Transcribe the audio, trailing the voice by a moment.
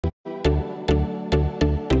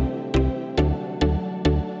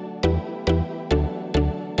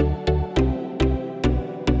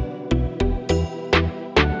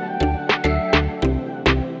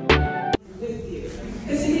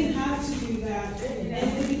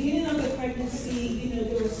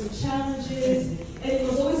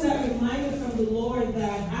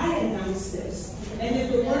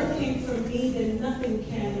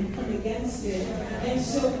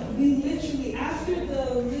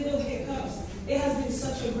little hiccups. It has been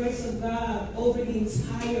such a grace of God over the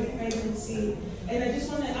entire pregnancy. And I just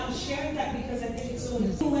want to, I'm sharing that because I think it's so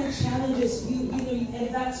important. When challenges,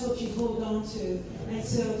 and that's what you hold on to. And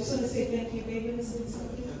so I just want to say thank you, baby. Listen to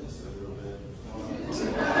something.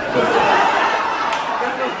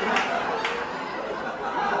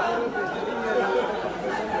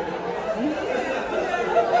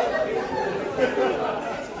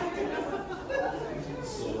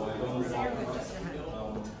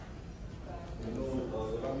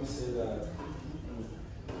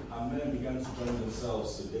 Men began to join themselves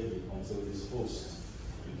to David until his host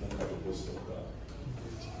became like the host of God.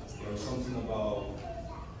 There was something about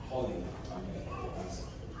calling Amen to answer.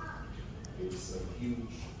 It's a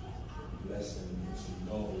huge lesson to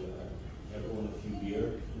know that everyone of you here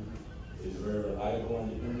is very reliable and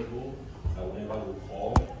dependable, that whenever we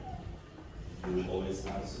call, you will always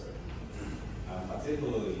answer. I'm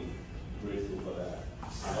particularly grateful for that.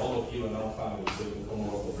 And all of you are now family, so you can come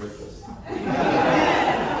over for breakfast.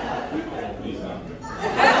 Please, I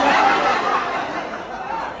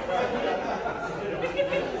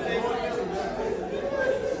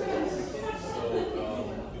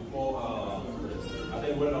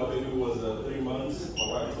think when our baby was 3 months, my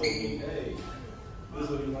wife told me, hey, this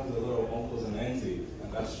baby has a lot of uncles and aunties. And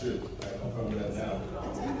that's true. I confirm that now.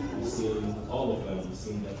 We see all of them, we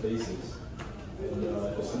see their faces.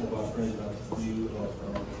 And for some of our friends that view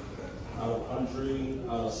out of country,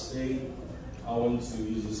 out of state, I want to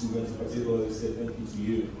use this moment to particularly say thank you to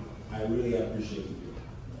you. I really appreciate you.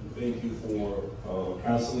 And thank you for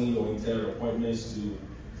canceling your entire appointments to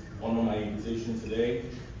honor my invitation today.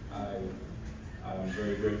 I'm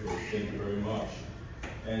very grateful. Thank you very much.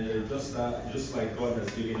 And just like God has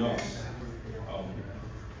given us,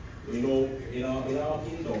 in our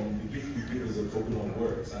kingdom, the gift we give is a token of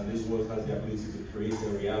words, and this word has the ability to create a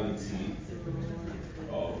reality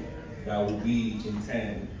that we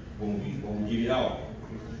intend when we give it out.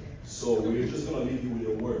 So we're just going to leave you with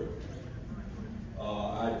a word.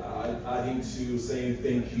 Adding to saying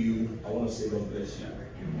thank you, I want to say God bless you.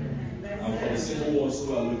 And for the single ones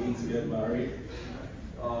who are looking to get married,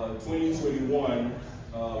 2021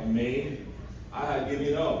 May, I had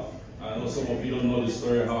given up. I know some of you don't know the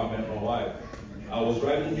story of how I met my wife. I was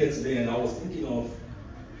driving here today and I was thinking of,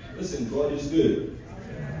 listen, God is good.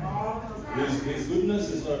 His goodness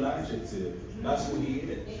is not an adjective. That's who He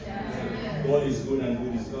is. God is good and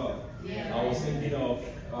good is God. I was thinking of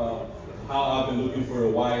how I've been looking for a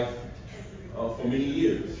wife for many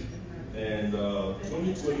years. And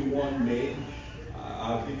 2021 May,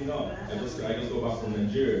 I've given up. I just got back from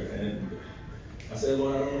Nigeria. And I said,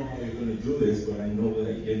 Lord, I don't know how you're going to do this, but I know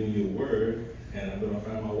that you gave me your word, and I'm going to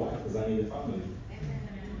find my wife because I need a family.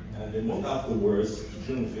 And the month afterwards,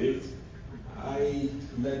 June 5th, I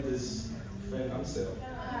met this friend himself.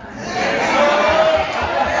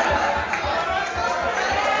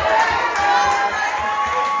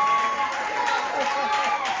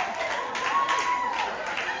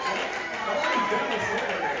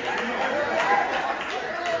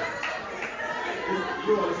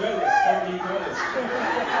 You are jealous. Don't be jealous.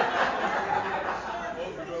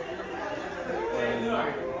 And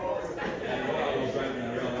while I was driving, I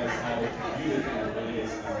realized how beautiful it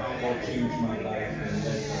is and how God changed my life in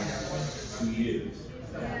less than 2 years.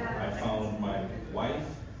 I found my wife,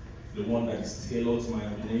 the one that is tailored to my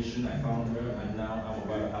imagination. I found her, and now I'm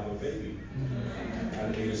about to have a baby.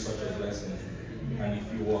 And it is such a blessing. And if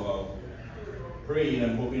you are praying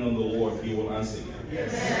and hoping on the Lord, He will answer you.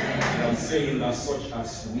 Yes. And I'm saying that such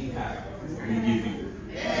as we have, we give you.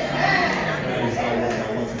 That is how I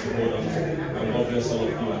want you to hold on to. And God bless all of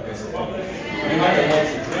you. I guess